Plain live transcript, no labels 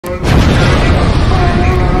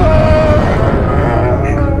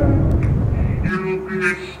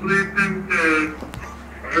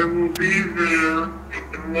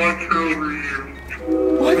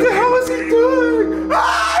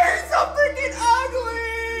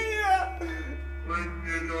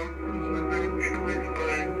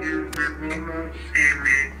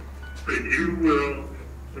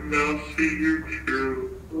future,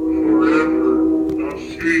 forever. I'll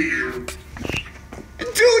see you.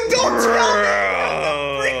 Dude, don't tell me the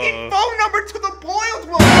freaking phone number to the boiled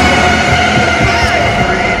one!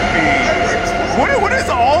 What is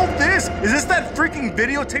all this? Is this that freaking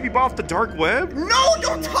videotape you bought off the dark web? No,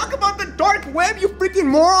 don't talk about the dark web, you freaking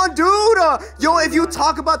moron, dude! Yo, if you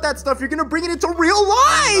talk about that stuff, you're gonna bring it into real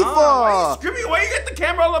life! Why you get the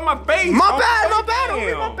camera all in my face? My bad!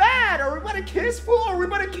 Are we about to kiss, fool?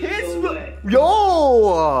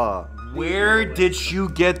 Yo! Where did you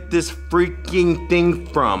get this freaking thing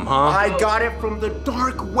from, huh? I got it from the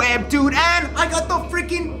dark web, dude, and I got the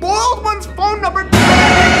freaking boiled one's phone number.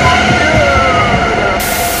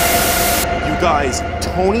 You guys,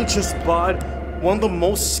 Tony just bought one of the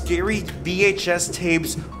most scary VHS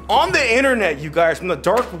tapes on the internet, you guys, from the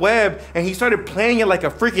dark web, and he started playing it like a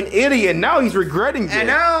freaking idiot. Now he's regretting it. And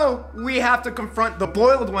now we have to confront the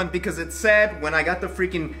boiled one because it said when I got the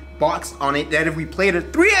freaking box on it that if we played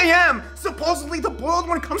at 3 a.m., supposedly the boiled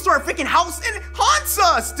one comes to our freaking house and haunts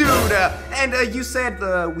us, dude. And you said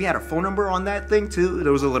we had a phone number on that thing too.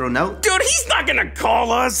 There was a little note. Dude, he's not gonna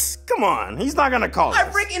call us. Come on, he's not gonna call us. I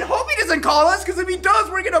freaking hope he doesn't call us, because if he does,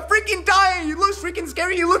 we're gonna freaking die. He looks freaking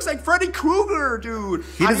scary. He looks like Freddy Krueger, dude.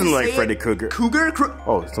 He doesn't look like Freddy Krueger.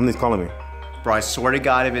 Oh, somebody's calling me. Bro, I swear to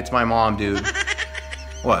God, if it's my mom, dude.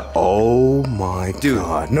 What? Oh my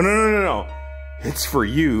God. No. It's for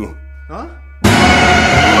you. Huh?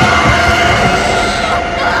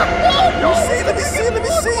 Let me see.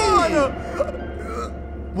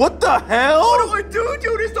 What the hell? What do I do,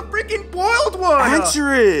 dude? It's the freaking boiled one.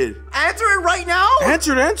 Answer it. Answer it right now?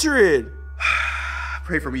 Answer it.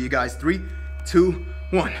 Pray for me, you guys. 3, 2,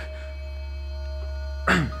 1.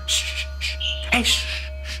 Shh. Hey, shh.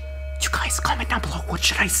 You guys, comment down below. What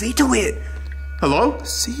should I say to it? Hello?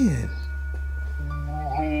 See it.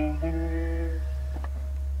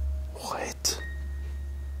 What?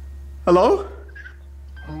 Hello?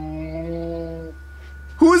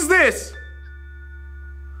 Who is this?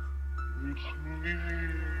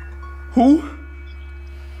 Who? You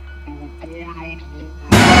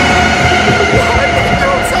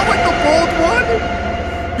don't sound like the bold one.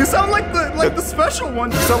 You sound like the special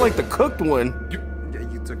one. You sound like the cooked one. You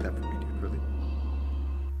took that from me, dude. Really?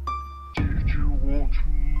 Did you watch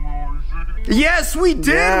my video? Yes, we did.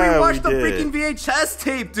 Yeah, we watched the we did. freaking VHS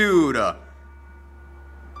tape, dude.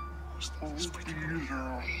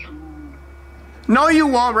 No, you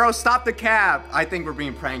won't, bro. Stop the cab. I think we're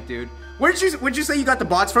being pranked, dude. Where'd you say you got the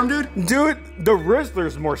box from, dude? Dude, the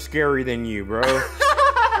Rizzler's more scary than you, bro.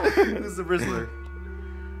 Who's the Rizzler?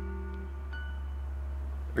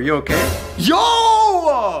 Are you okay?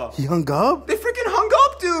 Yo! He hung up? They freaking hung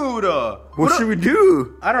up, dude! What should we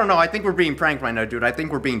do? I don't know. I think we're being pranked right now, dude. I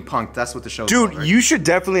think we're being punked. That's what the show's Dude, called, right? you should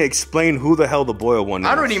definitely explain who the hell the boiled one is.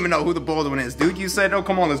 I don't even know who the boiled one is, dude. You said, oh,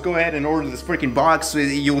 come on, let's go ahead and order this freaking box.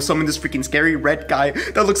 You'll summon this freaking scary red guy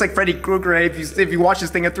that looks like Freddy Krueger if you watch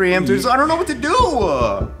this thing at 3 a.m., dude. So I don't know what to do.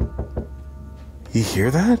 You hear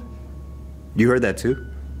that? You heard that, too?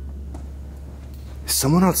 Is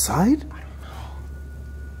someone outside?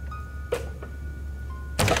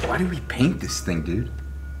 Why did we paint this thing, dude?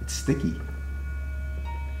 It's sticky.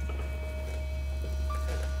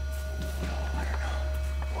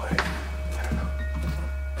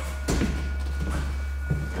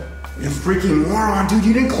 You freaking moron, dude.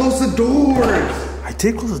 You didn't close the doors. I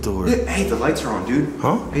did close the door. Yeah, hey, the lights are on, dude.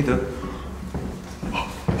 Huh? Hey, the...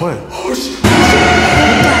 What? Oh, shit.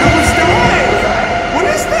 What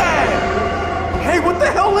is that? Hey, what the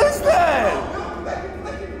hell is that?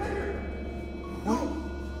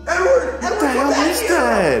 Edward, What the hell is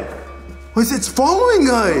that? It's following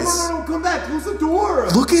us. No, come back. Close the door.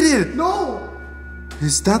 Look at it. No.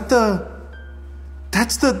 Is that the...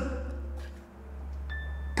 That's the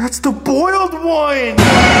boiled one.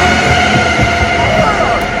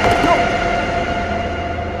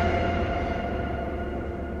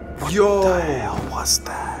 Yo. What the hell was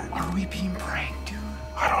that? Are we being pranked, dude?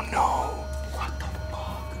 I don't know. What the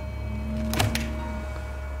fuck?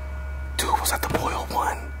 Dude, was that the boiled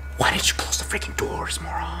one? Why did you close the freaking doors,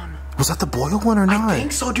 moron? Was that the boiled one or not? I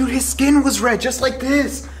think so, dude. His skin was red, just like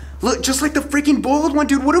this. Look, just like the freaking boiled one,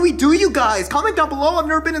 dude. What do we do, you guys? Comment down below. I've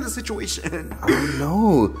never been in this situation. I don't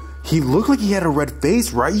know. He looked like he had a red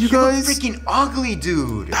face, right, you guys? He looked freaking ugly,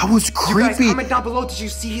 dude. That was You creepy. guys, comment down below. Did you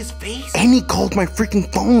see his face? And he called my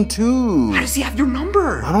freaking phone, too. How does he have your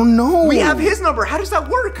number? I don't know. We have his number. How does that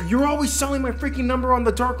work? You're always selling my freaking number on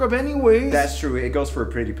the dark web anyways. That's true. It goes for a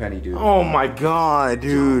pretty penny, dude. Oh my god,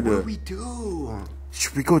 dude. What do we do?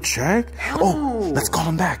 Should we go check? Hell Oh, no. let's call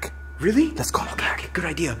him back. Really? Let's call him back. Okay, good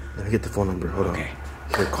idea. Let me get the phone number. Hold on. Okay.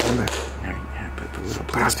 Okay, call him back. All right,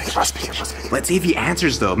 Let's see if he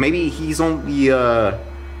answers though. Maybe he's only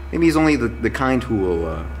the kind who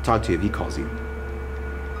will talk to you if he calls you.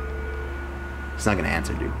 He's not gonna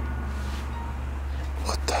answer, dude.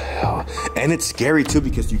 What the hell? And it's scary too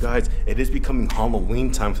because you guys, it is becoming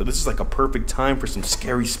Halloween time, so this is like a perfect time for some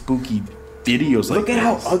scary, spooky videos. Look at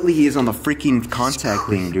how ugly he is on the freaking contact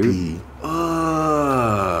thing, dude.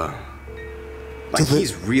 Like Dude,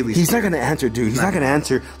 he's really. He's not gonna answer, dude. He's not gonna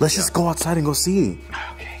answer. Let's just go outside and go see.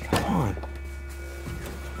 Okay, come on.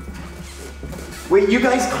 Wait, you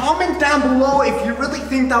guys, comment down below if you really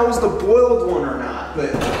think that was the boiled one or not.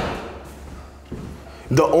 But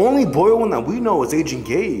the only boiled one that we know is Agent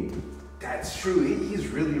Gabe. That's true. He's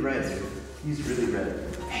really red, dude. He's really red.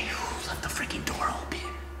 Hey, who left the freaking door open?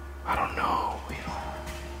 I don't know.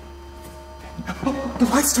 Oh, the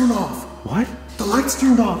lights turned off. What? The lights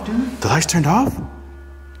turned off, dude. The lights turned off?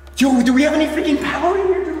 Yo, do we have any freaking power in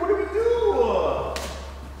here, dude? What do we do?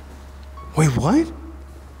 Wait, what?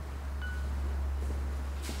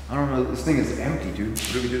 I don't know. This thing is empty, dude.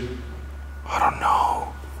 What do we do? I don't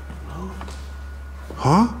know.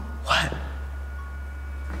 Huh? What?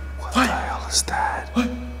 What the hell is that? What?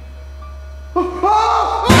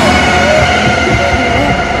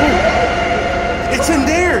 It's in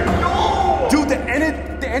there! No! Dude, the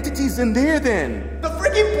entity's in there then. The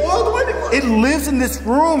freaking boiled one? It lives in this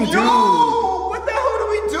room, dude. No! What the hell do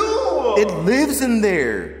we do? It lives in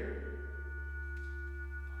there.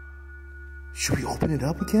 Should we open it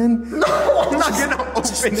up again? No, I'm not gonna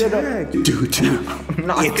open it up. Dude, I'm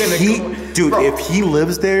not if gonna he, go. dude, Bro. if he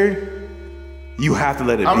lives there, you have to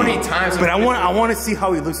let it How be. many times? But I want to see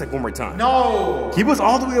how he looks like one more time. No. He was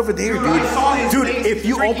all the way over there, dude. I saw his Dude, face. if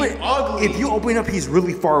you He's open, freaking ugly. if you open up, he's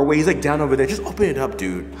really far away. He's like down over there. Just open it up,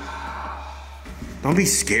 dude. Don't be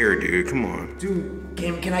scared, dude. Come on. Dude,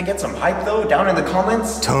 can I get some hype though? Down in the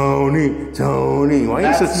comments? Tony, why are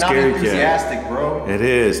you such a scared not kid? enthusiastic, bro. It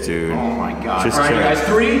is, dude. Oh my god. Just All right, you check. guys,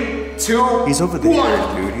 3, 2, He's over there,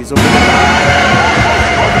 1. dude. He's over there.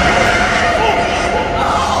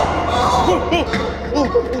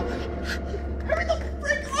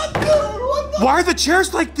 Why are the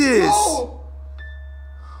chairs like this? No.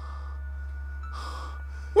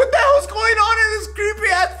 What the hell's going on in this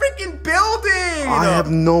creepy ass freaking building? I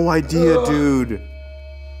have no idea, dude.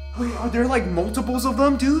 Wait, are there like multiples of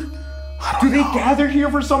them, dude? Do they gather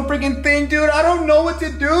here for some freaking thing, dude? I don't know what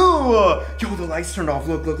to do. Yo, the lights turned off.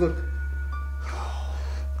 Look.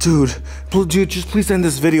 Dude, just please end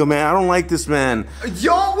this video, man. I don't like this, man.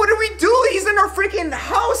 Yo, what do we do? He's in our freaking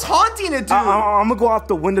house haunting it, dude. I'm gonna go out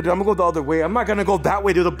the window, dude. I'm gonna go the other way. I'm not gonna go that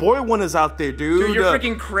way, dude. The boy one is out there, dude. Dude, you're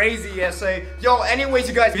freaking crazy, SA. Yo, anyways,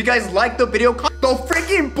 you guys, if you guys like the video, the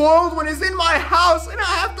freaking boiled one is in my house, and I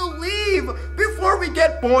have to leave before we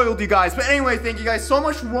get boiled, you guys. But anyway, thank you guys so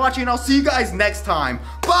much for watching. I'll see you guys next time.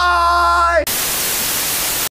 Bye!